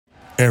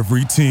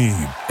Every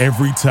team,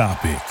 every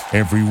topic,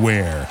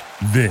 everywhere.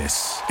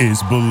 This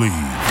is Believe.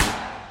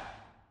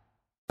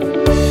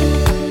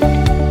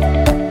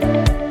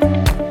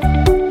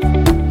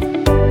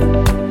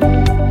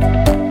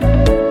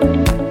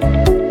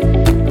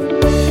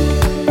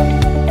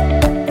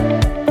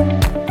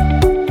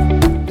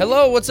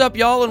 Hello, what's up,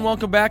 y'all, and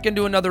welcome back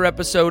into another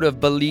episode of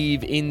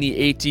Believe in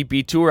the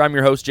ATP Tour. I'm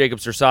your host, Jacob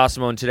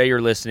Sersosimo, and today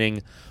you're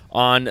listening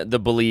on the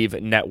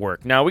Believe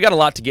Network. Now, we got a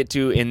lot to get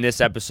to in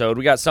this episode.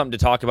 We got something to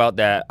talk about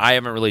that I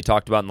haven't really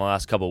talked about in the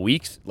last couple of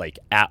weeks, like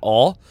at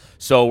all.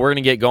 So we're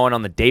going to get going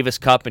on the Davis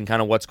Cup and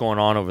kind of what's going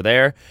on over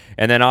there.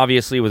 And then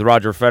obviously with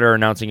Roger Federer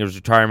announcing his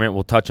retirement,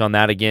 we'll touch on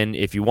that again.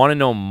 If you want to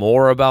know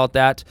more about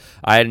that,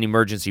 I had an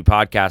emergency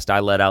podcast I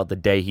let out the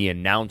day he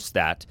announced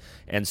that.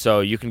 And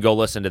so you can go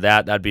listen to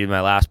that. That'd be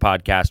my last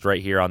podcast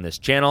right here on this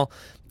channel.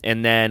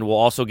 And then we'll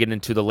also get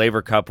into the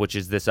Laver Cup, which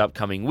is this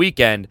upcoming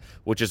weekend,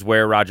 which is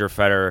where Roger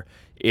Federer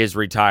is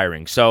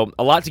retiring. So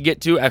a lot to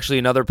get to. Actually,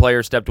 another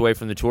player stepped away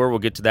from the tour. We'll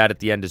get to that at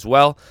the end as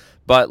well.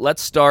 But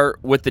let's start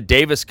with the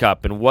Davis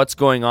Cup and what's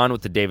going on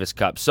with the Davis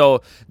Cup.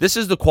 So this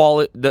is the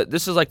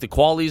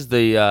qualies,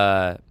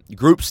 the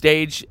group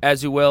stage,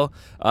 as you will,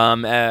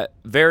 at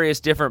various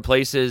different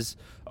places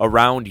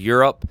around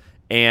Europe.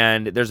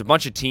 And there's a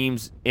bunch of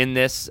teams in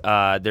this.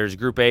 There's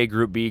Group A,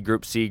 Group B,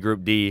 Group C,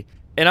 Group D.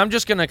 And I'm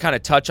just going to kind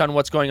of touch on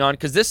what's going on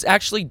because this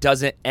actually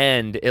doesn't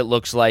end, it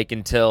looks like,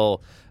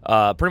 until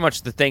pretty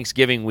much the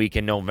Thanksgiving week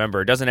in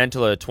November. It doesn't end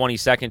until the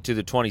 22nd to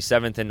the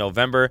 27th in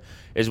November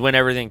is when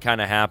everything kind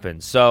of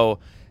happens. So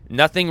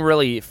nothing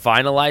really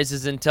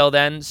finalizes until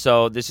then.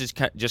 So this is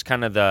just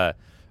kind of the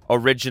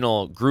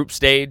original group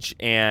stage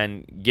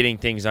and getting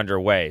things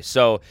underway.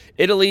 So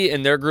Italy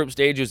in their group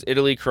stage was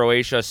Italy,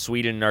 Croatia,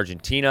 Sweden, and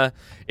Argentina.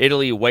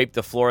 Italy wiped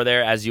the floor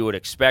there, as you would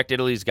expect.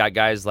 Italy's got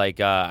guys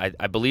like, I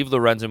believe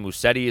Lorenzo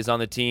Musetti is on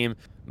the team,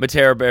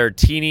 Matteo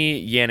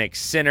Berrettini, Yannick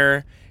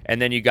Sinner, and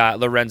then you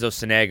got Lorenzo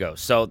Sonego.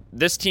 So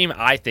this team,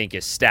 I think,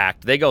 is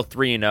stacked. They go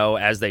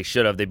 3-0, as they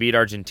should have. They beat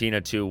Argentina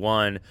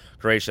 2-1,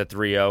 Croatia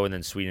 3-0, and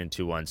then Sweden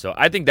 2-1. So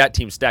I think that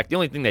team's stacked. The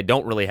only thing they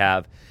don't really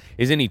have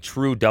is any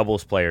true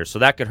doubles players, so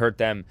that could hurt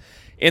them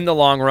in the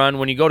long run.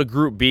 When you go to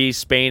Group B,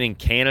 Spain and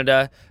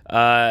Canada,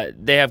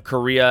 they have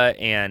Korea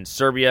and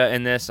Serbia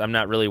in this. I'm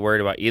not really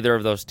worried about either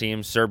of those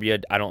teams.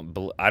 Serbia, I don't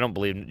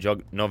believe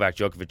Novak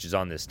Djokovic is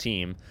on this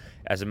team.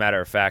 As a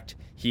matter of fact,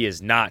 he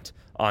is not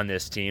on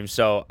this team,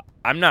 so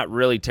I'm not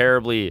really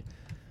terribly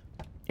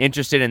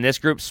interested in this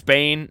group.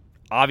 Spain,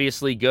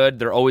 obviously good.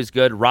 They're always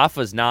good.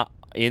 Rafa's not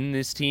on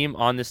this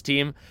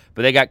team,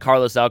 but they got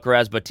Carlos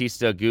Alcaraz,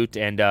 Batista Agut,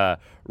 and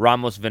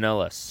Ramos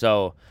Vinolas.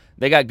 So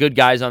they got good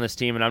guys on this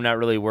team, and I'm not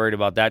really worried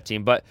about that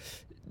team. But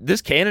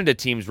this Canada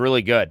team's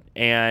really good,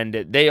 and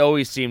they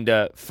always seem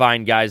to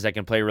find guys that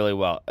can play really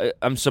well.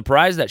 I'm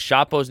surprised that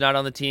Shapo's not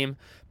on the team,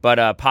 but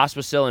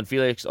Pospisil and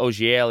Felix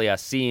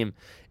Auger-Aliassime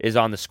is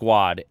on the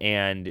squad,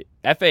 and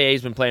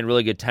FAA's been playing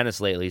really good tennis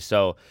lately,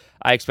 so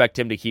I expect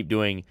him to keep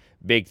doing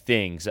big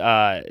things.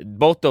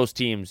 Both those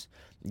teams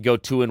go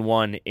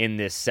 2-1 in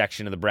this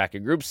section of the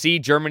bracket. Group C,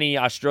 Germany,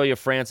 Australia,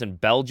 France, and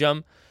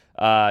Belgium.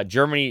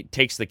 Germany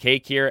takes the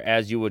cake here,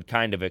 as you would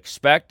kind of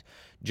expect.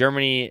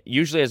 Germany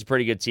usually has a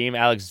pretty good team.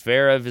 Alex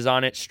Zverev is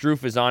on it,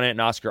 Struff is on it,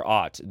 and Oscar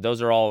Ott.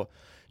 Those are all,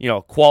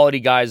 quality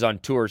guys on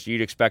tour, so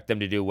you'd expect them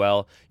to do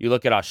well. You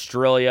look at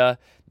Australia,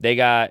 they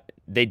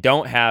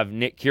don't have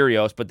Nick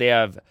Kyrgios, but they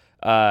have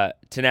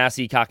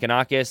Thanasi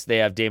Kokkinakis, they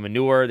have Damon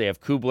Neuer, they have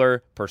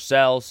Kubler,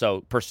 Purcell.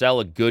 So Purcell,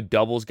 a good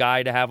doubles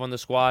guy to have on the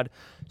squad.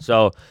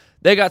 So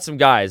they got some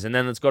guys. And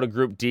then let's go to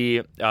Group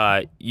D,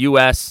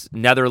 U.S.,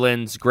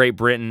 Netherlands, Great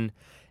Britain,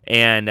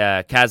 and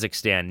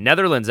Kazakhstan.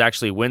 Netherlands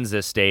actually wins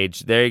this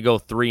stage. They go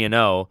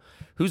 3-0.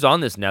 Who's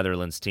on this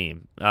Netherlands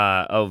team?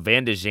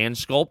 Van de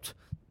Zandschulp.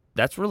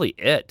 That's really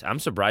it.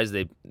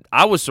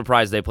 I was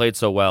surprised they played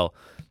so well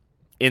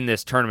in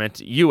this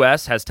tournament.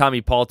 U.S. has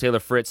Tommy Paul, Taylor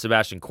Fritz,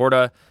 Sebastian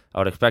Korda. I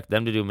would expect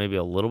them to do maybe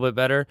a little bit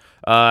better.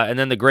 And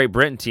then the Great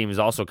Britain team is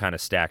also kind of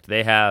stacked.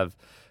 They have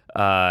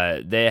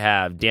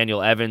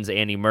Daniel Evans,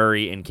 Andy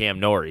Murray, and Cam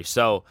Norrie.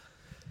 So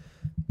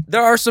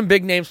there are some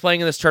big names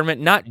playing in this tournament.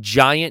 Not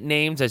giant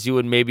names as you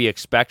would maybe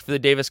expect for the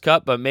Davis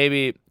Cup, but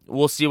maybe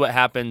we'll see what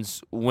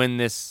happens when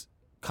this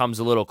comes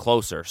a little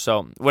closer.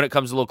 So when it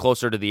comes a little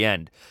closer to the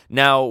end.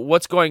 Now,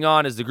 what's going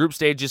on is the group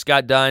stage just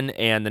got done,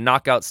 and the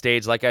knockout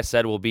stage, like I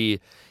said, will be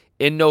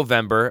in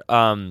November.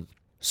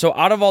 So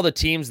out of all the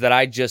teams that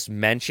I just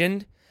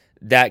mentioned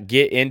that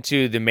get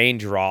into the main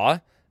draw,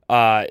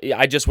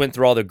 I just went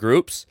through all the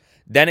groups.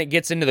 Then it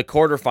gets into the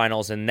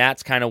quarterfinals, and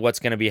that's kind of what's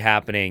going to be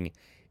happening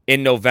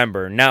in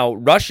November. Now,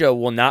 Russia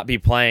will not be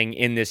playing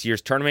in this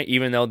year's tournament,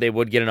 even though they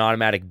would get an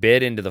automatic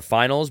bid into the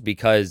finals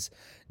because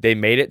they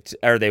made it,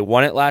 or they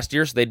won it last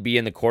year, so they'd be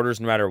in the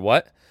quarters no matter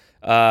what.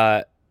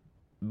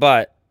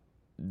 But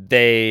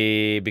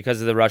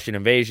because of the Russian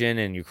invasion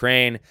in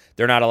Ukraine,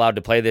 they're not allowed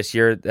to play this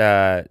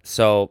year,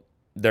 so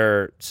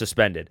they're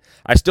suspended.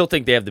 I still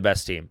think they have the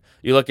best team.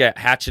 You look at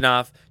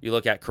Khachanov, you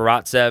look at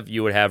Karatsev,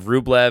 you would have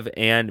Rublev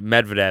and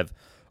Medvedev.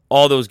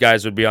 All those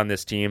guys would be on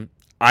this team.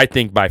 I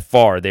think by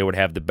far they would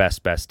have the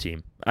best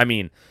team. I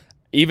mean,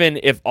 even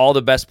if all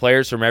the best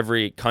players from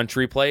every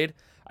country played,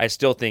 I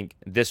still think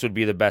this would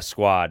be the best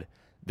squad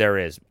there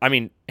is. I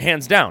mean,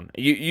 hands down.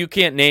 You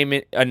can't name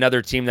it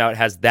another team that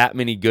has that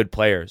many good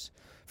players.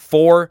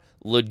 4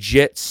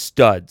 legit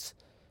studs.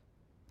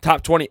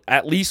 Top 20,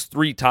 at least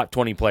 3 top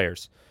 20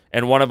 players.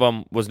 And one of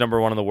them was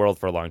number 1 in the world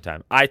for a long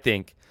time. I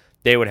think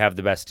they would have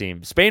the best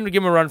team. Spain would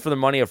give them a run for the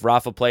money if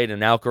Rafa played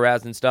and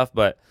Alcaraz and stuff,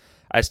 but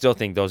I still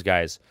think those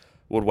guys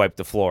would wipe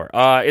the floor.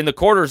 In the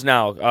quarters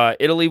now,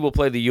 Italy will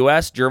play the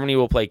U.S., Germany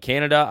will play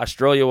Canada,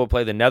 Australia will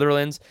play the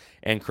Netherlands,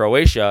 and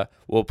Croatia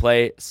will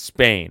play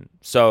Spain.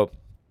 So,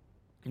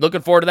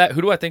 looking forward to that.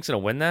 Who do I think's going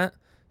to win that?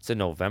 It's in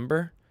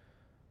November.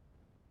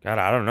 God,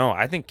 I don't know.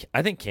 I think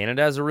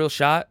Canada has a real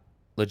shot,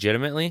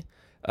 legitimately.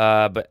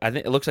 But I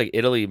think it looks like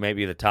Italy may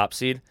be the top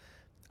seed.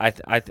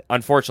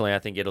 Unfortunately, I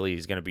think Italy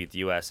is going to beat the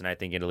U.S., and I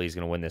think Italy is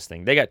going to win this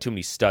thing. They got too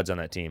many studs on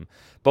that team.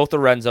 Both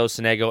Lorenzo,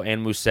 Sonego,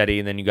 and Musetti,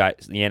 and then you got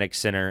Yannick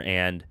Sinner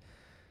and,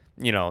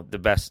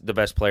 the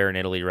best player in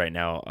Italy right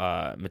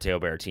now, Matteo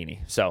Berrettini.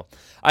 So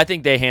I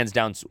think they hands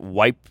down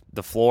wipe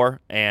the floor,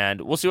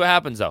 and we'll see what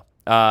happens, though.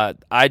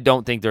 I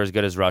don't think they're as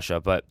good as Russia,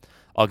 but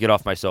I'll get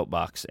off my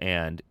soapbox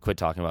and quit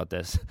talking about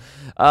this.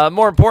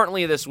 More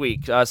importantly this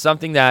week,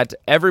 something that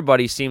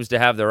everybody seems to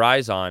have their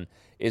eyes on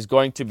is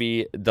going to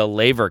be the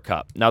Laver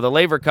Cup. Now, the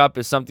Laver Cup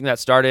is something that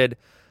started,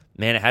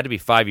 it had to be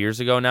 5 years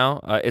ago now.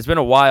 It's been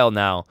a while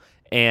now,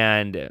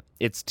 and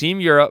it's Team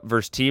Europe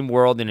versus Team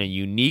World in a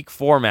unique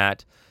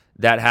format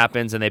that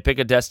happens, and they pick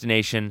a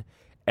destination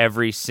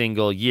every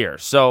single year.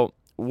 So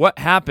what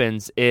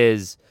happens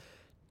is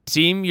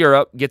Team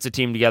Europe gets a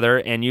team together,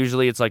 and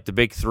usually it's like the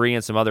big 3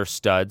 and some other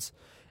studs.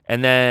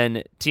 And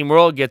then Team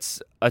World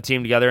gets a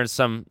team together, and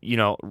some,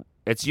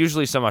 it's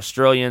usually some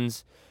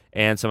Australians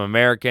and some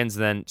Americans,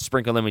 and then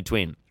sprinkled in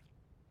between.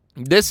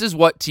 This is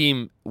what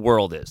Team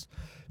World is.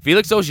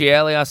 Felix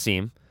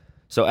Auger-Aliassime,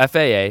 so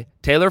FAA,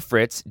 Taylor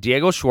Fritz,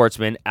 Diego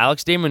Schwartzman,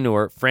 Alex de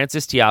Minaur,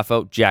 Francis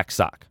Tiafoe, Jack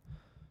Sock.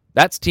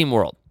 That's Team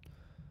World.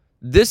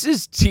 This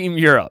is Team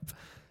Europe.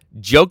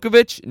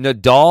 Djokovic,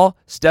 Nadal,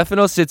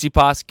 Stefanos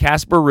Tsitsipas,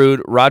 Casper Ruud,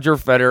 Roger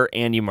Federer,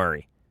 Andy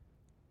Murray.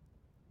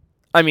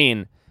 I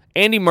mean,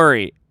 Andy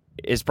Murray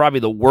is probably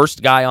the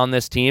worst guy on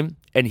this team,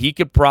 and he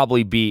could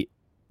probably beat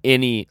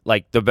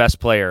the best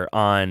player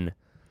on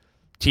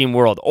Team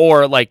World,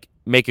 or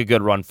make a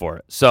good run for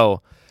it.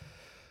 So,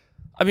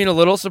 a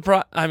little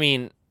surprised.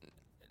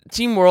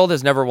 Team World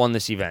has never won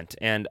this event,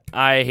 and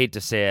I hate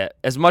to say it.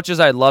 As much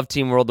as I'd love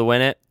Team World to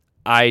win it,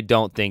 I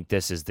don't think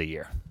this is the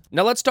year.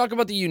 Now, let's talk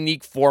about the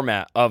unique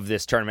format of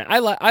this tournament.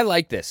 I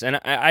like this, and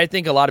I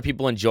think a lot of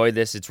people enjoy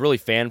this. It's really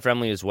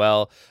fan-friendly as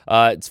well.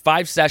 It's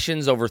 5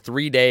 sessions over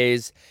 3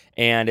 days,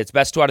 and it's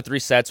best 2 out of 3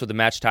 sets with a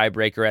match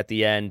tiebreaker at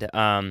the end.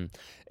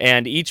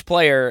 And each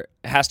player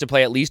has to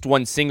play at least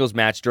one singles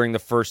match during the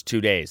first 2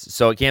 days.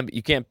 So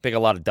you can't pick a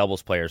lot of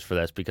doubles players for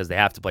this because they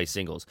have to play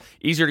singles.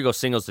 Easier to go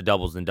singles to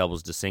doubles than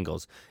doubles to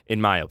singles,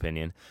 in my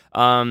opinion.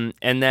 And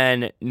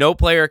then no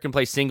player can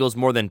play singles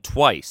more than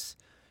twice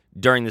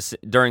during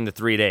the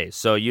 3 days.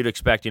 So you'd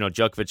expect,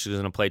 Djokovic is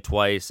going to play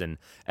twice, and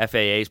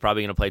FAA is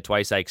probably going to play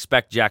twice. I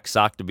expect Jack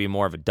Sock to be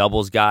more of a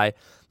doubles guy.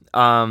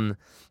 And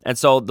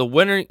so the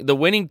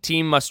winning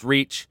team must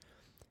reach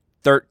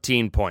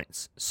 13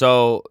 points.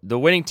 So the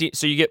winning team,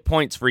 so you get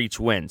points for each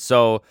win.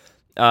 So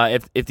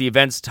if the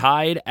event's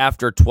tied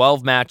after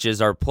 12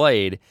 matches are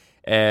played,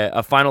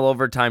 a final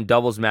overtime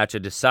doubles match, a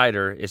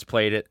decider, is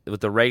played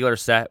with the regular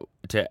set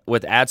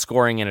with add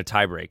scoring and a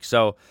tiebreak.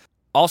 So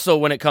also,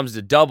 when it comes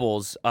to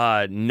doubles,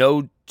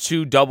 no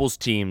 2 doubles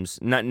teams,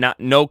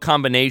 no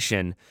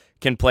combination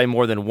can play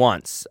more than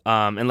once,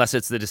 unless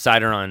it's the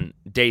decider on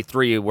day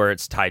 3 where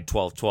it's tied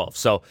 12-12.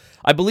 So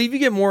I believe you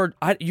get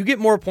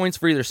more points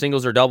for either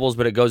singles or doubles,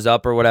 but it goes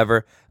up or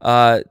whatever.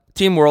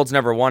 Team World's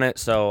never won it,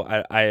 so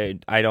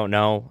I don't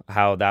know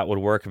how that would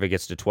work if it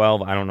gets to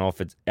 12. I don't know if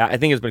I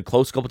think it's been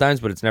close a couple times,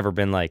 but it's never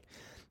been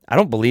I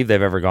don't believe they've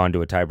ever gone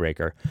to a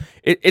tiebreaker.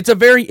 It's a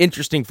very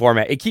interesting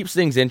format. It keeps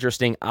things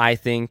interesting, I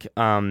think.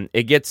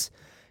 It gets,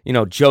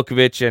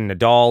 Djokovic and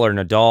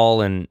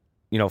Nadal and,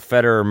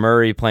 Federer or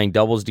Murray playing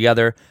doubles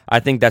together. I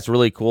think that's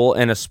really cool.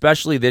 And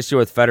especially this year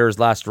with Federer's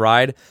last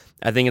ride,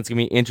 I think it's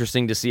going to be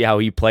interesting to see how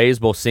he plays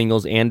both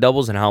singles and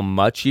doubles and how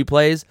much he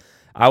plays.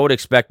 I would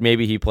expect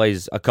maybe he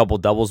plays a couple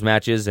doubles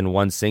matches and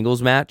one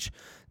singles match.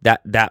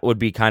 That would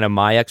be kind of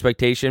my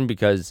expectation,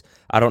 because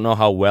I don't know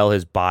how well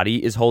his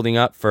body is holding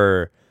up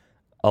for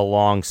a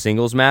long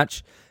singles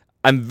match.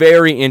 I'm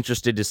very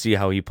interested to see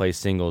how he plays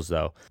singles,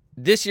 though.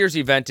 This year's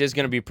event is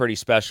going to be pretty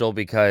special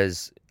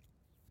because,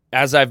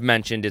 as I've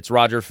mentioned, it's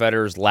Roger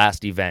Federer's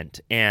last event,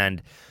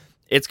 and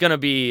it's going to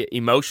be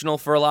emotional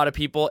for a lot of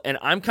people, and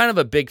I'm kind of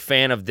a big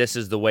fan of this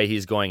is the way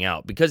he's going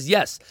out, because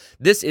yes,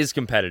 this is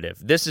competitive.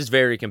 This is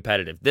very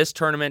competitive. This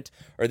tournament,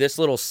 or this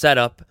little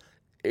setup,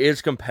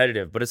 is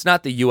competitive, but it's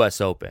not the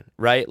U.S. Open,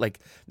 right?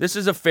 This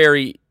is a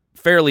very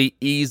fairly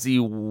easy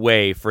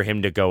way for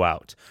him to go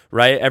out,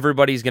 right?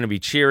 Everybody's going to be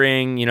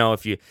cheering.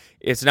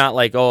 It's not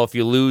like, oh, if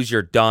you lose,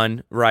 you're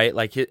done, right?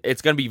 Like,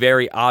 it's going to be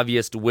very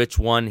obvious to which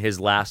one his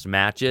last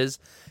match is.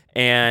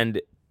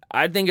 And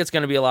I think it's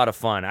going to be a lot of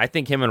fun. I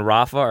think him and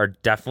Rafa are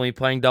definitely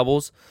playing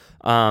doubles.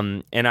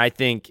 And I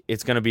think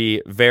it's going to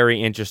be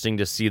very interesting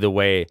to see the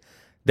way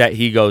that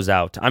he goes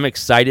out. I'm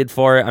excited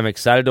for it. I'm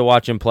excited to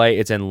watch him play.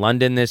 It's in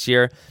London this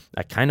year.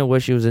 I kind of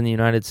wish he was in the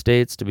United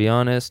States, to be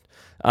honest.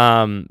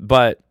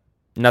 But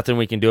nothing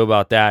we can do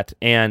about that.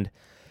 And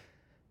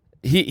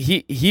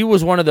he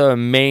was one of the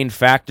main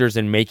factors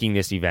in making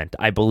this event,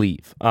 I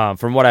believe,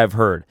 from what I've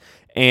heard.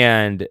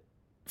 And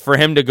for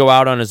him to go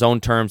out on his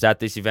own terms at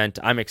this event,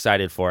 I'm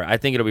excited for it. I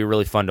think it'll be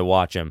really fun to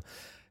watch him.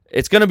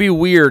 It's going to be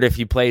weird if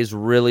he plays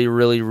really,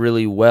 really,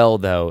 really well,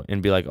 though,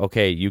 and be like,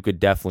 okay, you could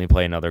definitely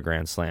play another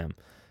Grand Slam.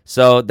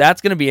 So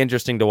that's going to be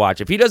interesting to watch.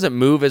 If he doesn't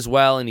move as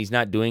well and he's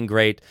not doing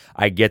great,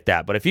 I get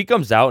that. But if he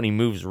comes out and he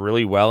moves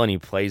really well and he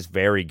plays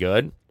very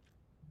good,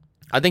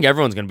 I think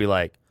everyone's going to be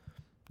like,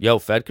 yo,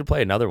 Fed could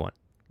play another one.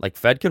 Like,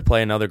 Fed could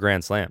play another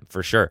Grand Slam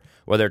for sure,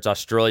 whether it's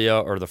Australia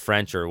or the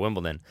French or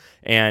Wimbledon.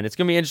 And it's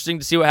going to be interesting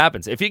to see what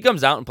happens. If he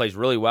comes out and plays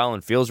really well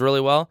and feels really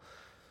well,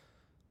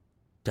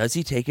 does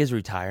he take his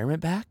retirement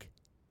back?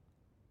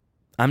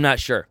 I'm not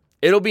sure.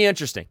 It'll be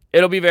interesting.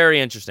 It'll be very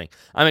interesting.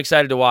 I'm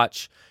excited to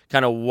watch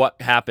kind of what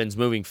happens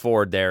moving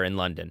forward there in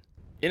London.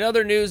 In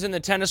other news in the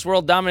tennis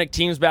world, Dominic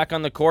Thiem's back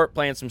on the court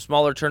playing some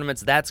smaller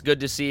tournaments. That's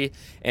good to see.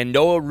 And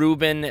Noah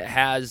Rubin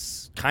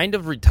has kind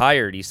of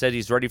retired. He said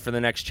he's ready for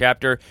the next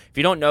chapter. If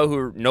you don't know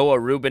who Noah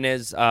Rubin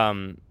is,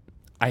 I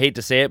hate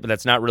to say it, but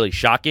that's not really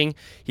shocking.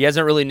 He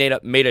hasn't really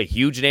made a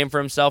huge name for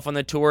himself on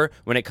the tour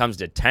when it comes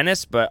to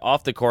tennis, but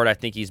off the court, I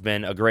think he's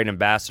been a great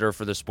ambassador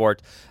for the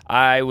sport.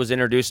 I was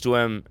introduced to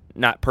him,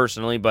 not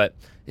personally, but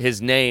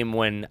his name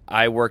when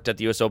I worked at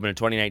the U.S. Open in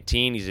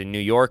 2019. He's a New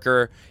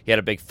Yorker. He had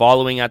a big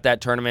following at that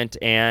tournament,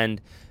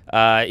 and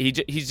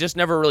he's just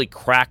never really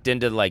cracked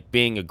into like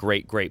being a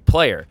great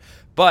player.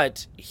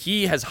 But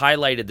he has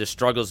highlighted the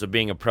struggles of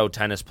being a pro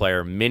tennis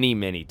player many,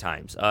 many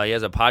times. He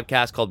has a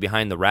podcast called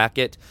Behind the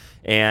Racket,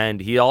 and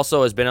he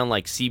also has been on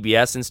like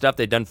CBS and stuff.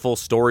 They've done full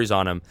stories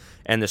on him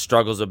and the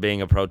struggles of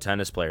being a pro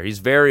tennis player. He's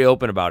very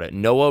open about it.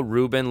 Noah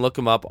Rubin, look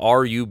him up.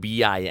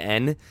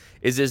 Rubin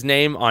is his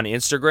name on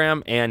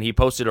Instagram, and he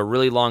posted a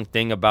really long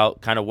thing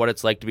about kind of what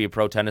it's like to be a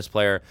pro tennis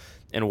player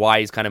and why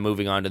he's kind of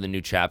moving on to the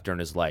new chapter in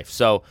his life.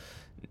 So,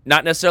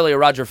 not necessarily a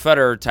Roger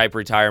Federer type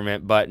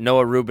retirement, but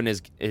Noah Rubin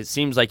it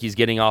seems like he's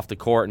getting off the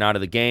court and out of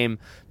the game,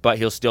 but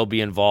he'll still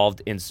be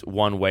involved in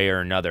one way or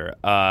another.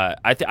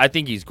 I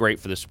think he's great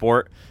for the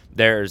sport.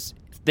 There's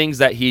things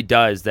that he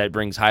does that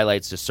brings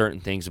highlights to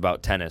certain things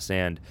about tennis,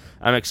 and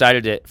I'm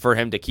excited for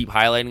him to keep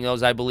highlighting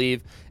those, I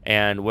believe,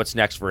 and what's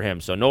next for him.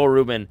 So Noah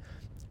Rubin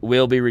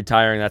will be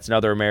retiring. That's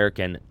another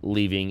American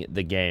leaving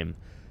the game.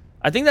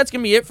 I think that's going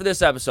to be it for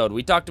this episode.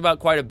 We talked about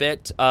quite a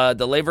bit.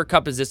 The Laver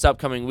Cup is this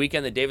upcoming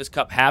weekend. The Davis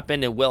Cup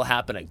happened and will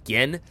happen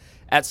again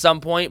at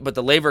some point. But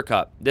the Laver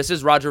Cup, this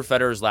is Roger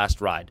Federer's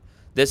last ride.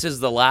 This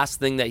is the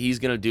last thing that he's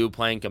going to do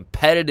playing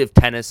competitive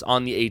tennis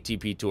on the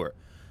ATP Tour.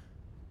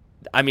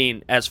 I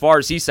mean, as far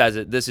as he says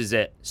it, this is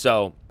it.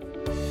 So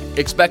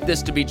expect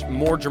this to be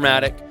more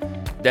dramatic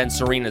than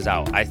Serena's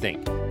out, I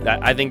think.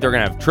 I think they're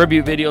going to have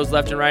tribute videos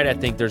left and right. I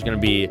think there's going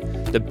to be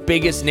the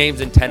biggest names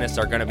in tennis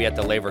are going to be at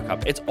the Laver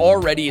Cup. It's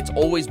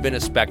always been a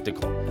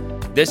spectacle.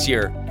 This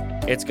year,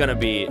 it's going to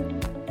be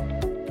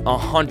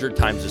 100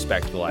 times a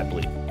spectacle, I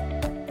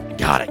believe.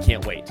 God, I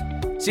can't wait.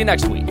 See you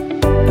next week.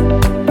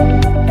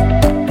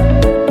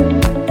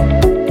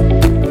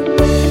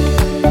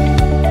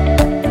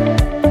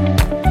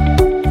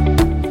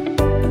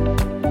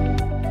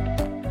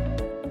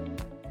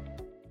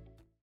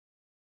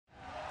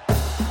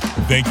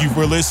 Thank you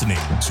for listening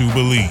to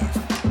Believe.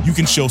 You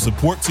can show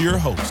support to your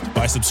host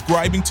by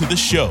subscribing to the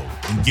show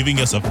and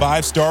giving us a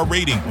 5-star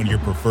rating on your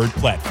preferred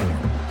platform.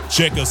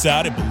 Check us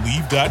out at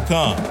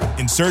Believe.com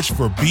and search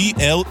for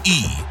BLEAV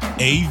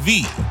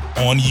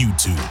on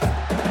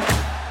YouTube.